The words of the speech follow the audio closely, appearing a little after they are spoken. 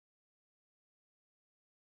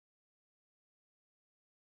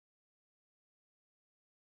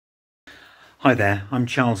Hi there, I'm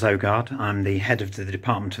Charles Ogard. I'm the head of the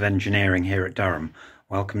Department of Engineering here at Durham.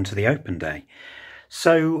 Welcome to the Open Day.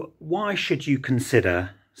 So why should you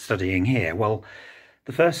consider studying here? Well,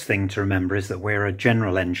 the first thing to remember is that we're a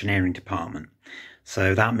general engineering department.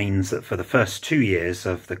 So that means that for the first 2 years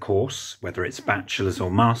of the course, whether it's bachelor's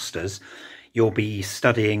or master's, you'll be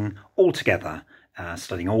studying all together,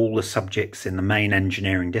 studying all the subjects in the main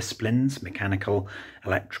engineering disciplines, mechanical,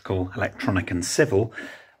 electrical, electronic and civil,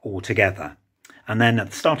 all together. And then at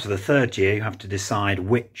the start of the third year, you have to decide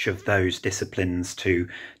which of those disciplines to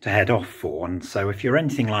head off for. And so if you're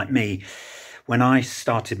anything like me, when I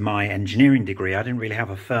started my engineering degree, I didn't really have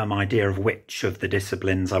a firm idea of which of the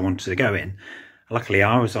disciplines I wanted to go in. Luckily,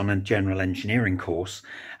 I was on a general engineering course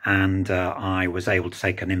and I was able to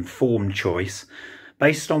take an informed choice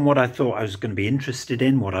based on what I thought I was going to be interested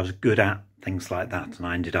in, what I was good at, things like that. And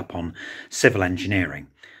I ended up on civil engineering.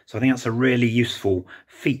 So I think that's a really useful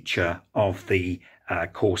feature of the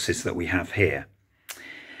courses that we have here.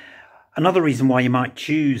 Another reason why you might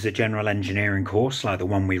choose a general engineering course like the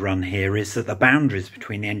one we run here is that the boundaries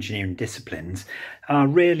between the engineering disciplines are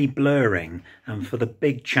really blurring, and for the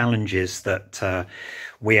big challenges that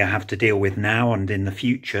we have to deal with now and in the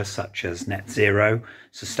future, such as net zero,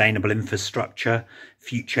 sustainable infrastructure,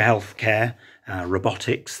 future healthcare,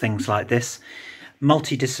 robotics, things like this,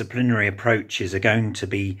 multidisciplinary approaches are going to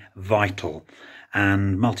be vital,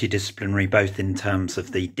 and multidisciplinary both in terms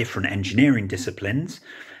of the different engineering disciplines,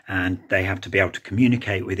 and they have to be able to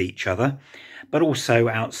communicate with each other, but also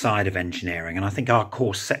outside of engineering. And I think our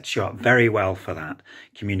course sets you up very well for that,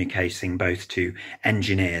 communicating both to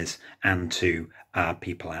engineers and to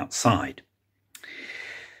people outside.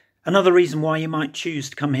 Another reason why you might choose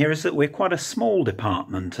to come here is that we're quite a small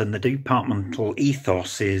department and the departmental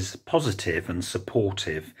ethos is positive and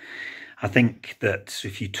supportive. I think that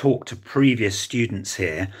if you talk to previous students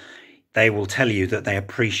here, they will tell you that they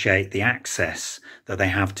appreciate the access that they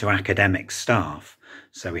have to academic staff.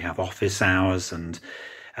 So we have office hours and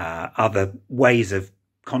other ways of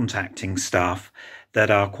contacting staff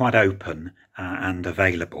that are quite open and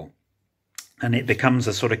available. And it becomes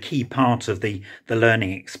a sort of key part of the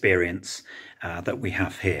learning experience that we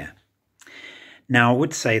have here. Now, I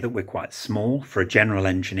would say that we're quite small for a general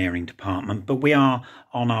engineering department, but we are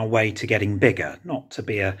on our way to getting bigger, not to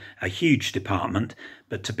be a huge department,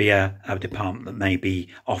 but to be a department that maybe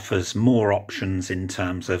offers more options in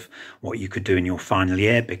terms of what you could do in your final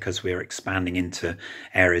year, because we're expanding into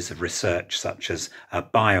areas of research such as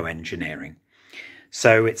bioengineering.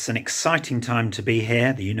 So it's an exciting time to be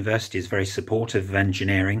here. The university is very supportive of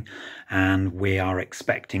engineering, and we are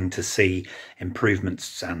expecting to see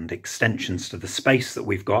improvements and extensions to the space that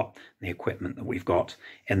we've got, the equipment that we've got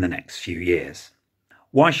in the next few years.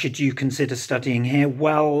 Why should you consider studying here?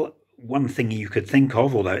 Well, one thing you could think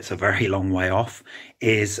of, although it's a very long way off,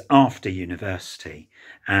 is after university.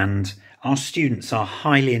 And our students are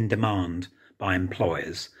highly in demand by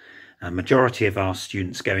employers. A majority of our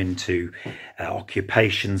students go into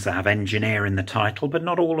occupations that have engineer in the title, but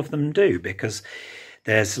not all of them do, because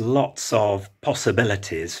there's lots of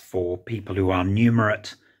possibilities for people who are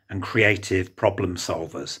numerate and creative problem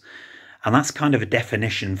solvers. And that's kind of a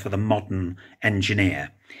definition for the modern engineer.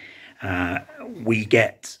 We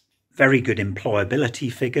get very good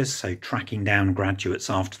employability figures, so tracking down graduates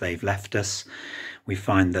after they've left us. We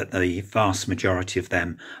find that the vast majority of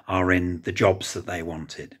them are in the jobs that they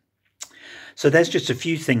wanted. So there's just a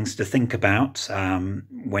few things to think about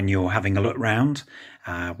when you're having a look round,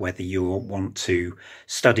 whether you want to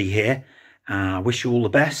study here. I wish you all the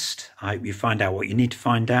best. I hope you find out what you need to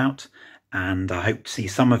find out, and I hope to see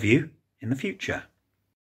some of you in the future.